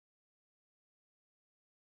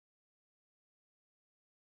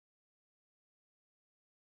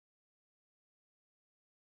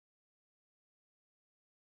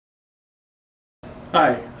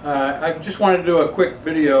Hi, I just wanted to do a quick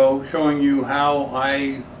video showing you how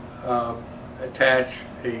I attach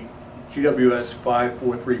a GWS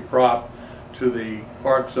 543 prop to the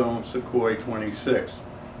Park Zone Sukhoi-26.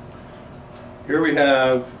 Here we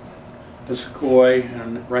have the Sukhoi,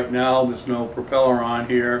 and right now there's no propeller on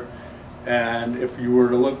here, and if you were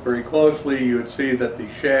to look very closely you would see that the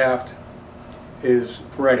shaft is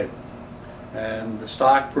threaded and the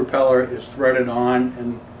stock propeller is threaded on,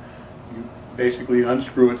 and you basically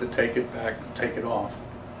unscrew it to take it back, take it off.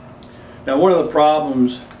 Now, one of the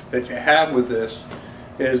problems that you have with this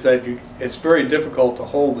is that it's very difficult to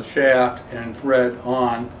hold the shaft and thread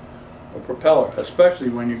on a propeller, especially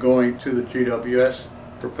when you're going to the GWS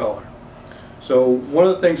propeller. So one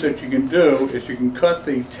of the things that you can do is you can cut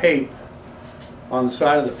the tape on the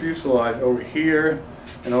side of the fuselage over here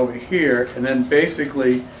and over here, and then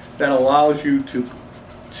basically that allows you to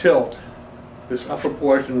tilt this upper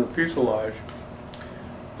portion of the fuselage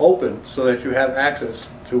open so that you have access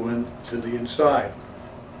to the inside.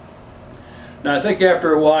 Now, I think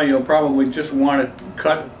after a while you'll probably just want to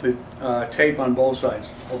cut the tape on both sides,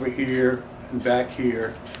 over here and back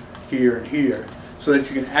here, here and here, so that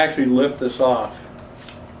you can actually lift this off.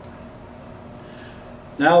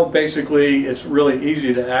 Now basically it's really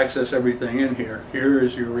easy to access everything in here. Here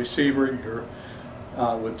is your receiver,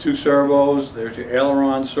 with two servos. There's your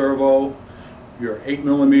aileron servo, your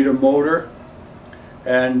 8mm motor,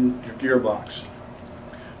 and your gearbox.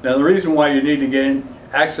 Now, the reason why you need to gain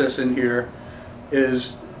access in here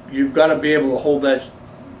is you've got to be able to hold that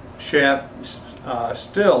shaft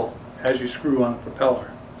still as you screw on the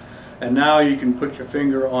propeller. And now you can put your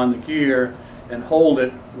finger on the gear and hold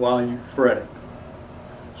it while you thread it.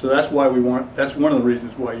 So that's why that's one of the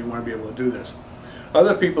reasons why you want to be able to do this.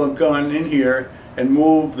 Other people have gone in here and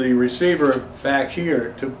moved the receiver back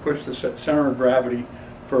here to push the center of gravity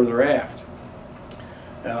further aft,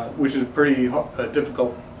 which is a pretty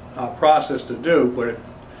difficult process to do, but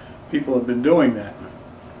people have been doing that.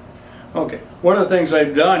 Okay, one of the things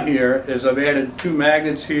I've done here is I've added two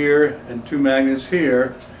magnets here and two magnets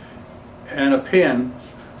here and a pin,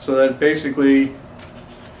 so that basically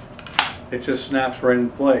it just snaps right in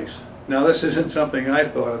place. Now, this isn't something I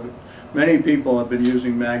thought of. Many people have been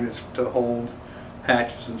using magnets to hold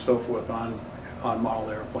hatches and so forth on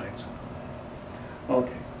model airplanes.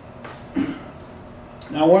 Okay.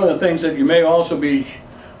 Now, one of the things that you may also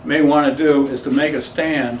may want to do is to make a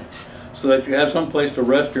stand so that you have some place to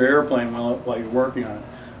rest your airplane while you're working on it.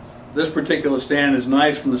 This particular stand is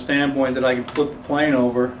nice from the standpoint that I can flip the plane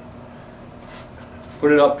over,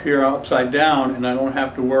 put it up here upside down, and I don't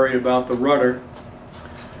have to worry about the rudder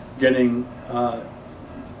getting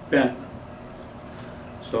bent.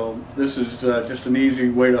 So this is just an easy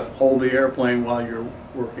way to hold the airplane while you're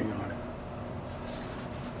working on it.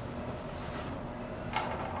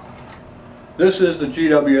 This is the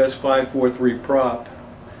GWS 543 prop,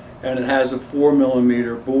 and it has a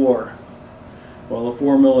 4mm bore. Well, a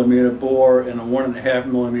 4mm bore and a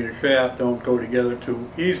 1.5mm shaft don't go together too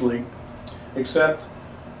easily, except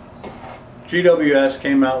GWS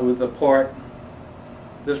came out with the part,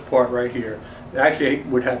 this part right here. It actually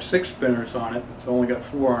would have 6 spinners on it. It's only got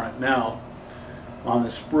 4 on it now on the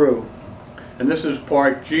sprue. And this is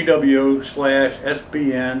part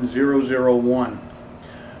GW/SBN001.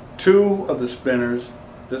 2 of the spinners,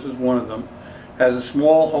 this is one of them, has a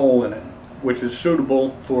small hole in it, which is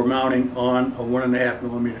suitable for mounting on a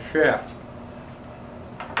 1.5mm shaft.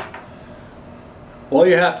 All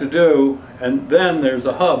you have to do, and then there's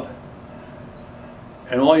a hub,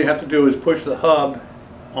 and all you have to do is push the hub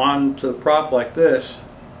onto the prop like this,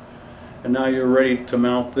 and now you're ready to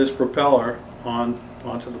mount this propeller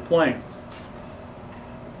onto the plane.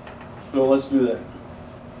 So let's do that.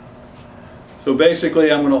 So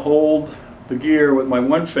basically I'm going to hold the gear with my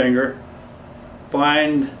one finger,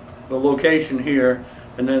 find the location here,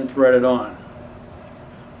 and then thread it on.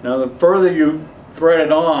 Now, the further you thread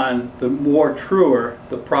it on, the more truer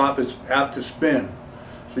the prop is apt to spin.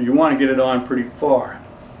 So you want to get it on pretty far.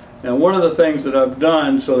 Now, one of the things that I've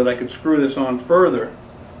done so that I could screw this on further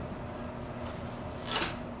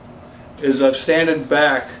is I've sanded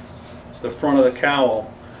back the front of the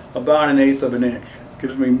cowl about 1/8 of an inch. It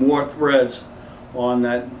gives me more threads on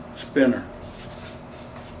that spinner.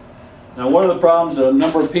 Now, one of the problems that a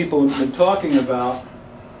number of people have been talking about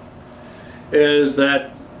is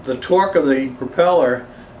that the torque of the propeller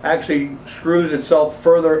actually screws itself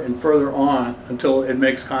further and further on until it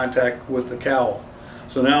makes contact with the cowl.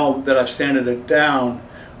 So now that I've sanded it down,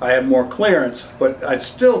 I have more clearance, but I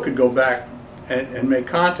still could go back and make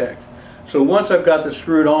contact. So once I've got this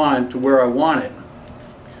screwed on to where I want it,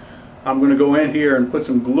 I'm going to go in here and put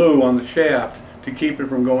some glue on the shaft to keep it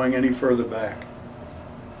from going any further back.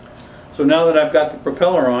 So now that I've got the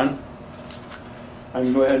propeller on, I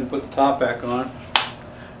can go ahead and put the top back on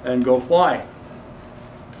and go fly.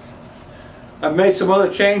 I've made some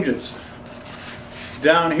other changes.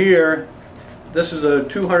 Down here, this is a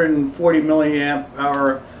 240 milliamp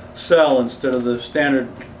hour cell instead of the standard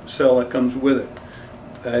cell that comes with it.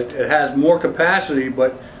 It has more capacity,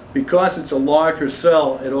 but because it's a larger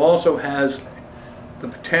cell, it also has the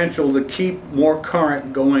potential to keep more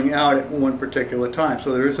current going out at one particular time.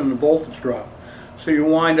 So there isn't a voltage drop. So you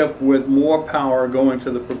wind up with more power going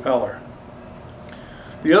to the propeller.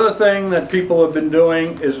 The other thing that people have been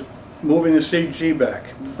doing is moving the CG back.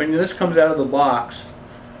 When this comes out of the box,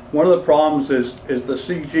 one of the problems is the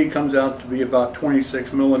CG comes out to be about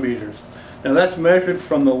 26 millimeters. Now that's measured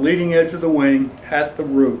from the leading edge of the wing at the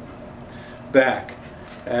root back.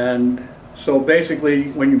 And so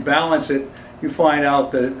basically when you balance it, you find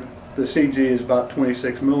out that the CG is about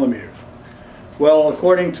 26 millimeters. Well,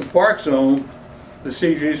 according to Park Zone, the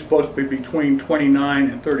CG is supposed to be between 29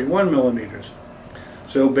 and 31 millimeters.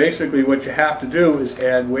 So basically what you have to do is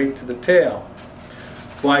add weight to the tail.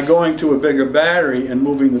 By going to a bigger battery and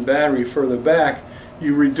moving the battery further back,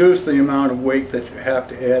 you reduce the amount of weight that you have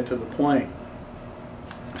to add to the plane.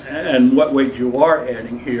 And what weight you are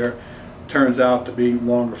adding here turns out to be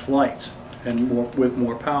longer flights and with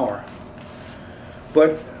more power.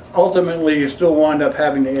 But ultimately you still wind up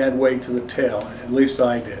having to add weight to the tail, at least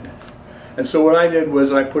I did. And so what I did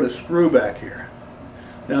was I put a screw back here.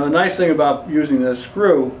 Now the nice thing about using this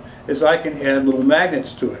screw is I can add little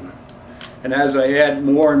magnets to it. And as I add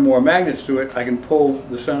more and more magnets to it, I can pull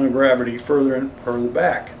the center of gravity further and further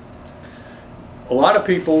back. A lot of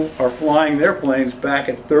people are flying their planes back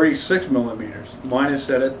at 36 millimeters. Mine is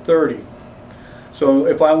set at 30. So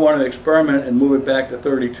if I want to experiment and move it back to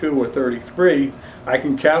 32 or 33, I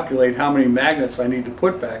can calculate how many magnets I need to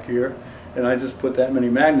put back here, and I just put that many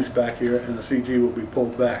magnets back here and the CG will be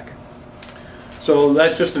pulled back. So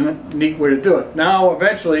that's just a neat way to do it. Now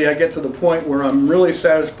eventually I get to the point where I'm really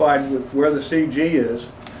satisfied with where the CG is.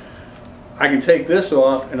 I can take this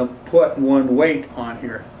off and put one weight on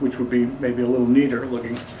here, which would be maybe a little neater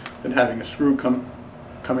looking than having a screw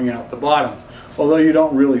coming out the bottom. Although you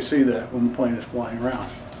don't really see that when the plane is flying around.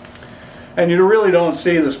 And you really don't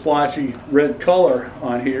see the splotchy red color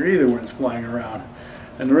on here either when it's flying around.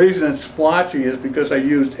 And the reason it's splotchy is because I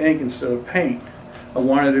used ink instead of paint. I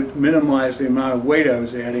wanted to minimize the amount of weight I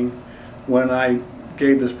was adding when I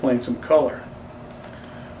gave this plane some color.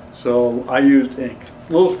 So I used ink.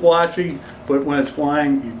 A little splotchy, but when it's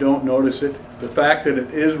flying you don't notice it. The fact that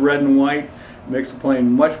it is red and white makes the plane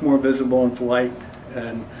much more visible in flight,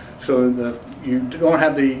 and so you don't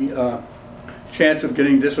have the chance of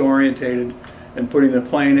getting disorientated and putting the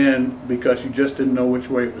plane in because you just didn't know which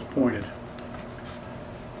way it was pointed.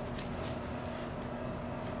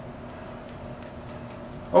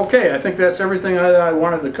 Okay, I think that's everything I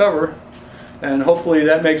wanted to cover, and hopefully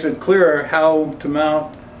that makes it clearer how to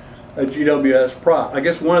mount a GWS prop. I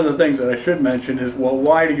guess one of the things that I should mention is, well,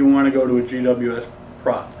 why do you want to go to a GWS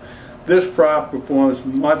prop? This prop performs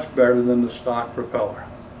much better than the stock propeller.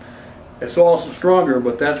 It's also stronger,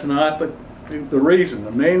 but that's not the reason.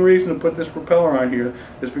 The main reason to put this propeller on here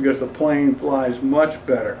is because the plane flies much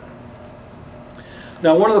better.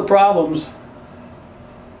 Now one of the problems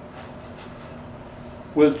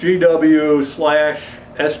with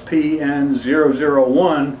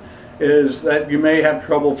GW/SPN001 is that you may have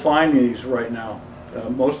trouble finding these right now.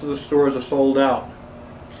 Most of the stores are sold out.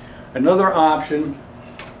 Another option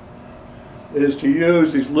is to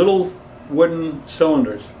use these little wooden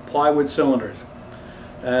cylinders, plywood cylinders.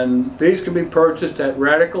 And these can be purchased at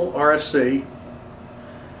Radical RC.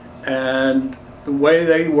 And the way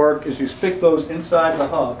they work is you stick those inside the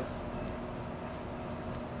hub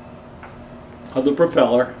of the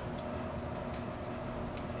propeller.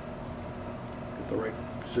 Get the right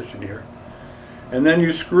position here. And then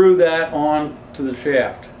you screw that on to the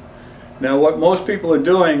shaft. Now what most people are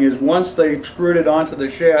doing is once they've screwed it onto the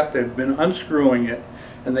shaft, they've been unscrewing it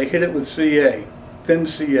and they hit it with CA, thin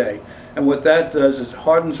CA. And what that does is it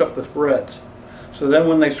hardens up the threads. So then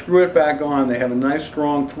when they screw it back on, they have a nice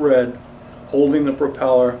strong thread holding the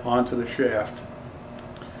propeller onto the shaft.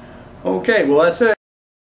 Okay, well that's it.